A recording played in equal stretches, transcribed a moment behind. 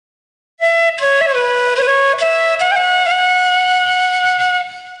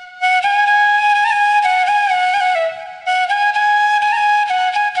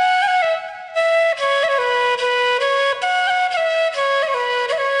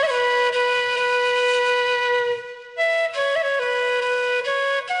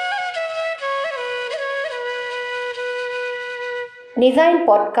নিজাইন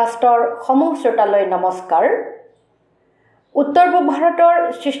পডকাষ্টৰ সমূহ শ্ৰোতালৈ নমস্কাৰ। উত্তৰ পূব ভাৰতৰ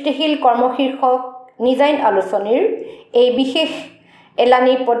সৃষ্টিশীল কৰ্মশীৰ্ষক নিজাইন আলোচনীৰ এই বিশেষ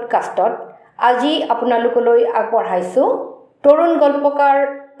এলানি পডকাষ্টত আজি আপোনালোকলৈ আগবঢ়াইছোঁ তৰুণ গল্পকাৰ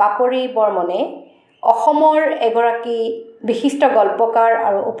পাপৰি বৰ্মনে অসমৰ এগৰাকী বিশিষ্ট গল্পকাৰ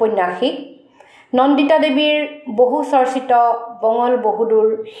আৰু উপন্যাসিক নন্দিতা দেৱীৰ বহু চৰ্চিত বঙল বহুদূৰ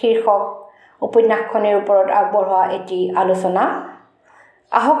শীৰ্ষক উপন্যাসখনৰ ওপৰত আগবঢ়োৱা এটি আলোচনা।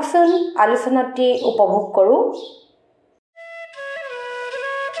 আহকচোন আলোচনাটি উপভোগ কৰোঁ।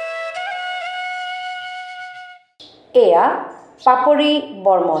 এয়া পাপৰি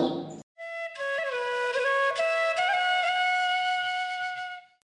বৰ্মন।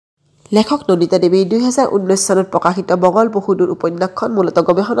 লেখক নন্দিতা দেৱী 2019 চনত প্ৰকাশিত বঙল বহুদূৰ উপন্যাসখন মূলতঃ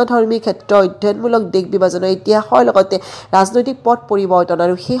গৱেষণাধৰ্মী ক্ষেত্ৰ অধ্যয়নমূলক দেশ বিভাজনৰ ইতিহাসৰ লগতে ৰাজনৈতিক পথ পৰিৱৰ্তন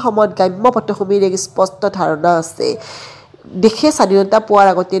আৰু সেই সময়ত গ্ৰাম্য পটভূমিৰ এক স্পষ্ট ধাৰণা আছে। দেশে স্বাধীনতা পোৱাৰ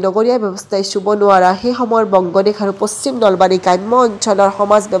আগতে নগৰীয়া ব্যৱস্থাই চুব নোৱাৰা সেই সময়ৰ বংগদেশ আৰু পশ্চিম নলবাৰী গ্ৰাম্য অঞ্চলৰ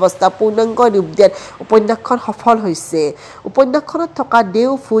সমাজ ব্যৱস্থা পূৰ্ণাংগ ৰূপ দিয়াত উপন্যাসখন সফল হৈছে। উপন্যাসখনত থকা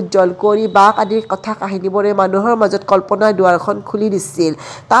দেও, ভূত, জলকুঁৱৰী, বাঘ আদিৰ কথা কাহিনীবোৰে মানুহৰ মাজত কল্পনাৰ দুৱাৰখন খুলি দিছিল।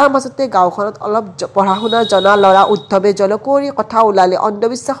 তাৰ মাজতে গাঁওখনত অলপ পঢ়া শুনা জনা ল'ৰা উদ্ধৱে জলকুঁৱৰীৰ কথা ওলালে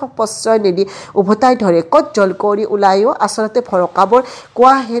অন্ধবিশ্বাসক প্ৰশ্ৰয় নিদি উভতাই ধৰে। ক'ত জলকুঁৱৰী ওলায়ো আচলতে ভৰকাবোৰ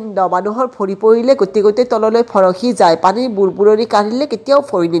কোৱা হেন মানুহৰ ভৰি পৰিলে গোটেই তললৈ ভৰসি যায়, পানীৰ বুৰবুৰণি কাঢ়িলে কেতিয়াও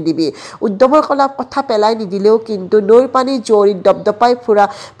ভৰি নিদিবি। উদ্ধৱৰ কথা পেলাই নিদিলেও কিন্তু নৈৰ পানী জুৱৰিত দপদপাই ফুৰা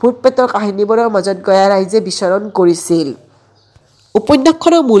ভূত পেটৰ কাহিনীবোৰৰ মাজত গঞা ৰাইজে বিচৰণ কৰিছিল।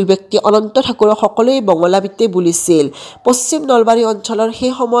 উপন্যাসখনৰ মূল ব্যক্তি অনন্ত ঠাকুৰক সকলোৱে বঙলাবীতে বুলিছিল। পশ্চিম নলবাৰী অঞ্চলৰ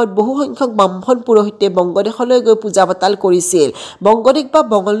সেই সময়ত বহুসংখ্যক ব্ৰাহ্মণ পুৰোহিতে বংগদেশলৈ গৈ পূজা পাতাল কৰিছিল। বংগদেশ বা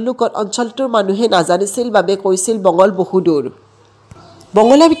বঙল লোকত অঞ্চলটোৰ মানুহে নাজানিছিল বাবে কৈছিল বঙল বহুদূৰ।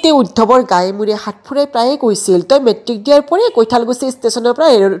 বঙলাবীতে উদ্ধৱৰ গায়ে মূৰে হাত ফুৰাই প্ৰায়ে কৈছিল, তই মেট্ৰিক দিয়াৰ পৰে কৈঠালগুছি ষ্টেচনৰ পৰা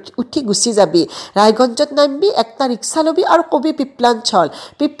উঠি গুচি যাবি, ৰায়গঞ্জত নামিবি, একটা ৰিক্সা ল'বি আৰু কবি পিপলান চল।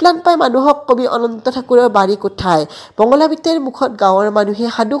 পিপলান পাই মানুহক কবি অনন্ত ঠাকুৰৰ বাৰী কোঠায়। বঙলাবীতেৰ মুখত গাঁৱৰ মানুহে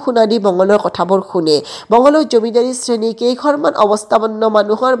সাধু শুনা দি বঙলৰ কথাবোৰ শুনে। বঙলৰ জমিদাৰী শ্ৰেণীৰ কেইঘৰমান অৱস্থাৱন্ন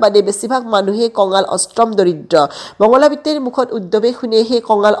মানুহৰ বাদে বেছিভাগ মানুহে কঙাল অষ্ট্ৰম দৰিদ্ৰ। বঙলাবীতেৰ মুখত উদ্ধৱে শুনে সেই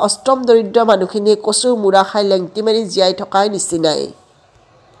কঙাল অষ্ট্ৰম দৰিদ্ৰ মানুহখিনিয়ে কচুৰ মূৰা খাই লেংটি মাৰি জীয়াই থকাৰ নিচিনাই।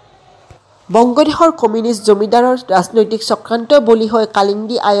 বংগদেশৰ কমিউনিষ্ট জমিদাৰৰ ৰাজনৈতিক চক্ৰান্তৰ বলি হৈ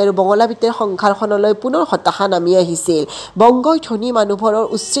কালিন্দী আই আৰু বঙলাবীতেৰ সংসাৰখনলৈ পুনৰ হতাশা নামি আহিছিল। বংগৰ ধনী মানুহবোৰৰ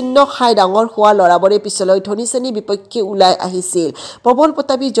উচ্ছিন্ন খাই ডাঙৰ হোৱা ল'ৰাবোৰে পিছলৈ ধনী শ্ৰেণীৰ বিপক্ষে ওলাই আহিছিল। প্ৰবল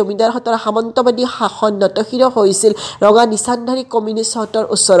প্ৰতাপী জমিদাৰহঁতৰ সামন্তবাদী শাসন নতশিৰ হৈছিল ৰঙা নিচানধাৰী কমিউনিষ্টহঁতৰ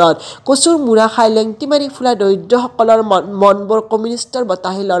ওচৰত। কচুৰ মূৰা খাই লেংটি মাৰি ফুৰা দৰিদ্ৰসকলৰ মনবোৰ কমিউনিষ্টৰ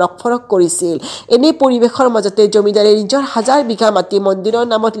বতাহে লৰক ফৰক কৰিছিল। এনে পৰিৱেশৰ মাজতে জমিদাৰে নিজৰ 1000 বিঘা মাটি মন্দিৰৰ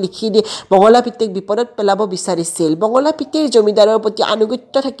নামত লিখি দি বঙলাবীতেক বিপদত পেলাব বিচাৰিছিল। বঙলাবীতেৰ জমিদাৰৰ প্ৰতি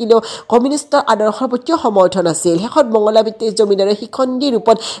আনুগত্য থাকিলেও কমিউনিষ্টৰ আদৰ্শৰ প্ৰতিও সমৰ্থন আছিল। শেষত বঙলাবীতেৰ জমিদাৰে শিখণ্ডী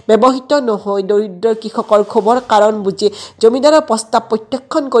ৰূপত ব্যৱহৃত নহৈ দৰিদ্ৰ কৃষকৰ ক্ষোভৰ কাৰণ বুজি জমিদাৰৰ প্ৰস্তাৱ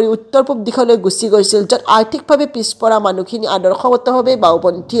প্ৰত্যাখ্যান কৰি উত্তৰ পূব দিশলৈ গুচি গৈছিল, য'ত আৰ্থিকভাৱে পিছপৰা মানুহখিনি আদৰ্শগতভাৱে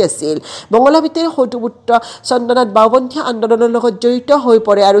বাওঁপন্থী আছিল। বঙলাবীতেৰ সৌতুপুত্ৰ চন্দ্ৰনাথ বাওঁপন্থী আন্দোলনৰ লগত জড়িত হৈ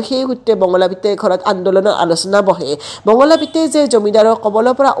পৰে আৰু সেই সূত্ৰে বঙলাবীতেৰ ঘৰত আন্দোলনৰ আলোচনা বহে। বঙলাবীতে যে জমিদাৰৰ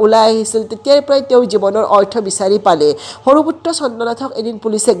কবলৰ পৰা ওলাই আহিছিল তেতিয়াৰ পৰাই তেওঁ জীৱনৰ অৰ্থ বিচাৰি পালে। সৰুপুত্ৰ চন্দ্ৰনাথক এদিন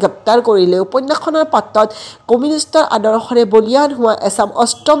পুলিচে গ্ৰেপ্তাৰ কৰিলে। উপন্যাসখনৰ পাতত কমিউনিষ্টৰ আদৰ্শৰে বলিয়ান হোৱা এচাম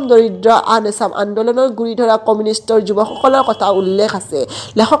অষ্ট্ৰম দৰিদ্ৰ আন এচাম আন্দোলনৰ গুৰি ধৰা কমিউনিষ্টৰ যুৱকসকলৰ কথা উল্লেখ আছে।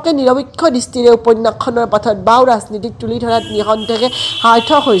 লেখকে নিৰপেক্ষ দৃষ্টিৰে উপন্যাসখনৰ পাতত বাওঁ ৰাজনীতিক তুলি ধৰাত নিঃসন্দেহে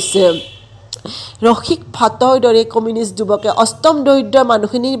সাৰ্থক হৈছে। ৰসিক ভাটৰ দৰে কমিউনিষ্ট যুৱকে অষ্টম দৰিদ্ৰ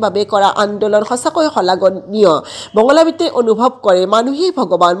মানুহখিনিৰ বাবে কৰা আন্দোলন সঁচাকৈ শলাগনীয়। বঙলাবীতে অনুভৱ কৰে মানুহেই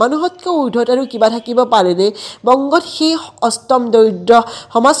ভগৱান, মানুহতকৈ ঊৰ্ধত আৰু কিবা থাকিব পাৰেনে? বংগত সেই অষ্টম দৰিদ্ৰ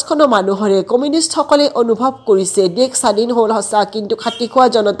সমাজখনৰ মানুহৰে কমিউনিষ্টসকলে অনুভৱ কৰিছে দেশ স্বাধীন হ'ল সঁচা, কিন্তু খাটি খোৱা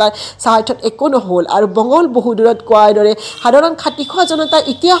জনতাৰ স্বাৰ্থত একো নহ'ল। আৰু বঙল বহুদূৰত কোৱাৰ দৰে সাধাৰণ খাটি খোৱা জনতাৰ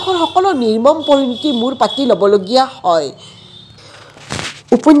ইতিহাসৰ সকলো নিৰ্মম পৰিণতি মূৰ পাতি ল'বলগীয়া হয়।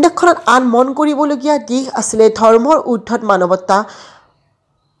 উপন্যাসখনত আন মন কৰিবলগীয়া দিশ আছিলে ধৰ্মৰ ঊৰ্ধত মানৱতা,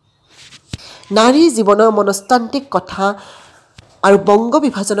 নাৰীৰ জীৱনৰ মনস্তান্ত্ৰিক কথা আৰু বংগ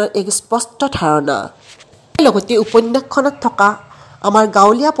বিভাজনৰ এক স্পষ্ট ধাৰণা। লগতে উপন্যাসখনত থকা আমাৰ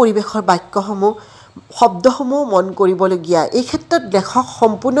গাঁৱলীয়া পৰিৱেশৰ বাক্যসমূহ শব্দসমূহ মন কৰিবলগীয়া। এই ক্ষেত্ৰত লেখক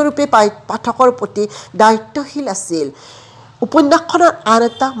সম্পূৰ্ণৰূপে পাঠকৰ প্ৰতি দায়িত্বশীল আছিল। উপন্যাসখনৰ আন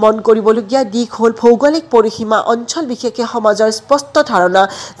এটা মন কৰিবলগীয়া দিশ হ'ল ভৌগোলিক পৰিসীমা, অঞ্চল বিশেষে সমাজৰ স্পষ্ট ধাৰণা,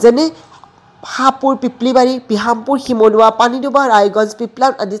 যেনে হাপুৰ পিপলিবাৰী বিহামপুৰ শিমলুৱা পানীডুবা ৰায়গঞ্জ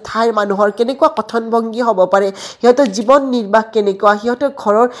পিপলান আদি ঠাইৰ মানুহৰ কেনেকুৱা কথনভংগী হ'ব পাৰে, সিহঁতৰ জীৱন নিৰ্বাহ কেনেকুৱা, সিহঁতৰ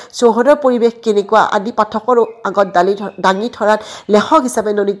ঘৰৰ চৌহদৰ পৰিৱেশ কেনেকুৱা আদি পাঠকৰ আগত দাঙি ধৰাত লেখক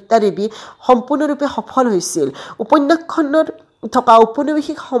হিচাপে নন্দিতা দেৱী সম্পূৰ্ণৰূপে সফল হৈছিল। উপন্যাসখনত থকা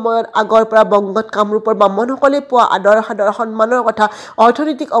ঔপনিৱেশিক সময়ৰ আগৰ পৰা বংগত কামৰূপৰ ব্ৰাহ্মণসকলে পোৱা আদৰ সাদৰ সন্মানৰ কথা,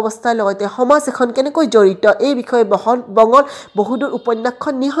 অৰ্থনৈতিক অৱস্থাৰ লগতে সমাজ এখন কেনেকৈ জড়িত এই বিষয়ে বঙল বহুদূৰ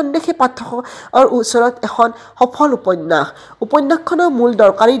উপন্যাসখন নিঃসন্দেহে পাঠকৰ ওচৰত এখন সফল উপন্যাস। উপন্যাসখনৰ মূল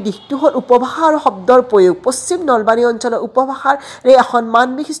দৰকাৰী দিশটো হ'ল উপভাষা আৰু শব্দৰ প্ৰয়োগ। পশ্চিম নলবাৰী অঞ্চলৰ উপভাষাৰে এখন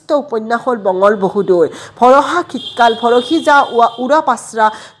মানবিশিষ্ট উপন্যাস হ'ল বঙল বহুদূৰ। ভৰসা শীতকাল, ভৰসী যা, উৰা পাচৰা,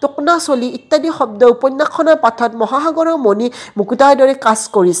 টোকনা চলি ইত্যাদি শব্দ উপন্যাসখনৰ পাঠত মহাসাগৰৰ মণি মুকুতাৰ দৰে কাজ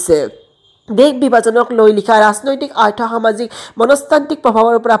কৰিছে। দেশ বিভাজনক লৈ লিখা ৰাজনৈতিক, আৰ্থ সামাজিক, মনস্তান্ত্ৰিক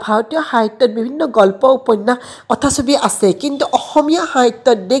প্ৰভাৱৰ পৰা ভাৰতীয় সাহিত্যত বিভিন্ন গল্প, উপন্যাস, কথাছবি আছে, কিন্তু অসমীয়া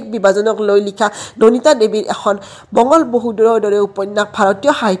সাহিত্যত দেশ বিভাজনক লৈ লিখা নন্দিতা দেৱীৰ এখন বঙল বহুদূৰৰ দৰে উপন্যাস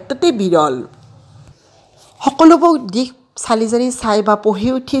ভাৰতীয় সাহিত্যতে বিৰল। সকলোবোৰ দিশ চালিজাৰি চাই বা পঢ়ি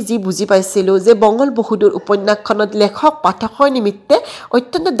উঠি যি বুজি পাইছিলোঁ যে বঙল বহুদূৰ উপন্যাসখনত লেখক পাঠকৰ নিমিত্তে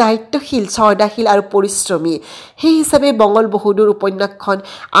অত্যন্ত দায়িত্বশীল, শ্ৰদ্ধাশীল আৰু পৰিশ্ৰমী। সেই হিচাপে বঙল বহুদূৰ উপন্যাসখন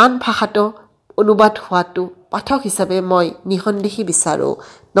আন ভাষাতো অনুবাদ হোৱাটো পাঠক হিচাপে মই নিঃসন্দেহে বিচাৰোঁ।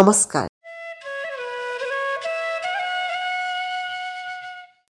 নমস্কাৰ।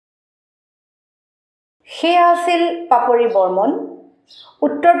 সেয়া আছিল পাপৰি বৰ্মন।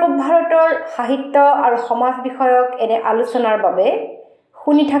 উত্তৰ পূব ভাৰতৰ সাহিত্য আৰু সমাজ বিষয়ক এনে আলোচনাৰ বাবে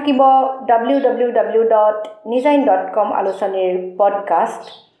শুনি থাকিব www.nijain.com আলোচনীৰ পডকাষ্ট।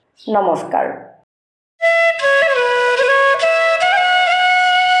 নমস্কাৰ।